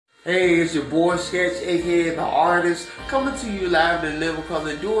Hey, it's your boy Sketch, aka The Artist, coming to you live in living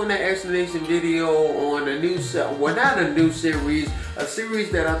color, doing an explanation video on a new well, not a new series, a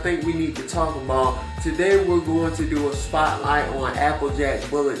series that I think we need to talk about. Today we're going to do a spotlight on Applejack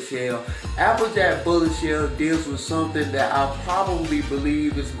bullet shell. Applejack bullet shell deals with something that I probably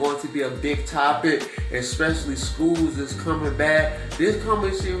believe is going to be a big topic, especially schools is coming back. This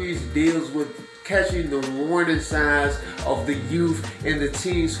coming series deals with catching the warning signs of the youth and the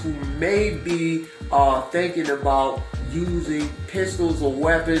teens who may be thinking about using pistols or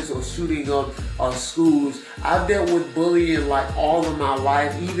weapons or shooting up schools. I've dealt with bullying like all of my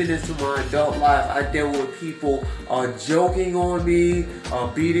life, even into my adult life. I dealt with people joking on me,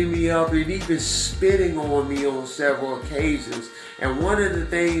 beating me up, and even spitting on me on several occasions. And one of the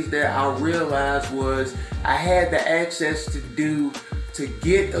things that I realized was I had the access to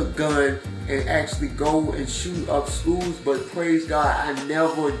get a gun and actually go and shoot up schools, but praise God, I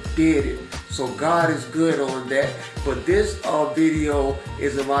never did it. So God is good on that. But this video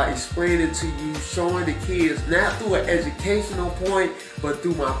is about explaining to you, showing the kids, not through an educational point, but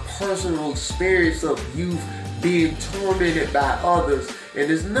through my personal experience of youth being tormented by others. And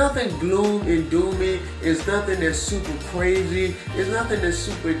there's nothing gloom and doomy. It's nothing that's super crazy. It's nothing that's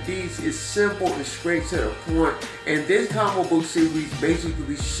super deep. It's simple and straight to the point. And this comic book series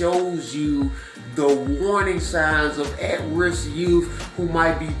basically shows you the warning signs of at-risk youth who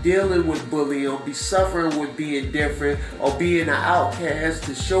might be dealing with bullying or be suffering with being different or being an outcast,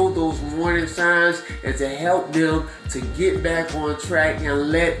 to show those warning signs and to help them to get back on track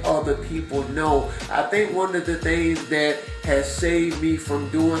and let other people know. I think one of the things that has saved me from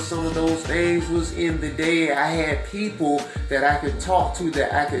doing some of those things was in the day I had people that I could talk to,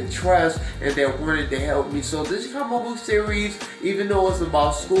 that I could trust, and that wanted to help me. So this comic book series, even though it's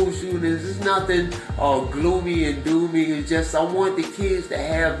about school shootings, it's nothing gloomy and doomy. It's just I want the kids to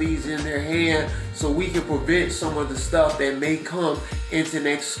have these in their hand so we can prevent some of the stuff that may come into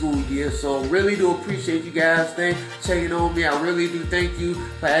next school year. So really do appreciate you guys checking on me. I really do thank you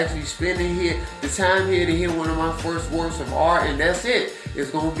for actually spending the time here to hear one of my first works of art, and that's it. It's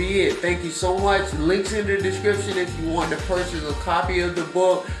gonna be it. Thank you so much. Links in the description if you want to purchase a copy of the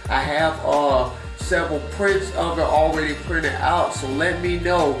book. I have several prints of it already printed out, so let me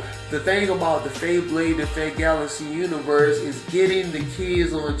know. The thing about the Fate Blade and Fate Galaxy universe is getting the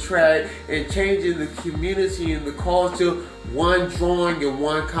kids on track and changing the community and the culture one drawing and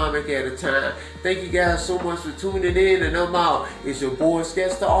one comic at a time. Thank you guys so much for tuning in, and I'm out. It's your boy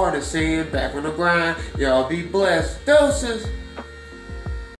Sketch the Artist saying, back on the grind. Y'all be blessed. Doses.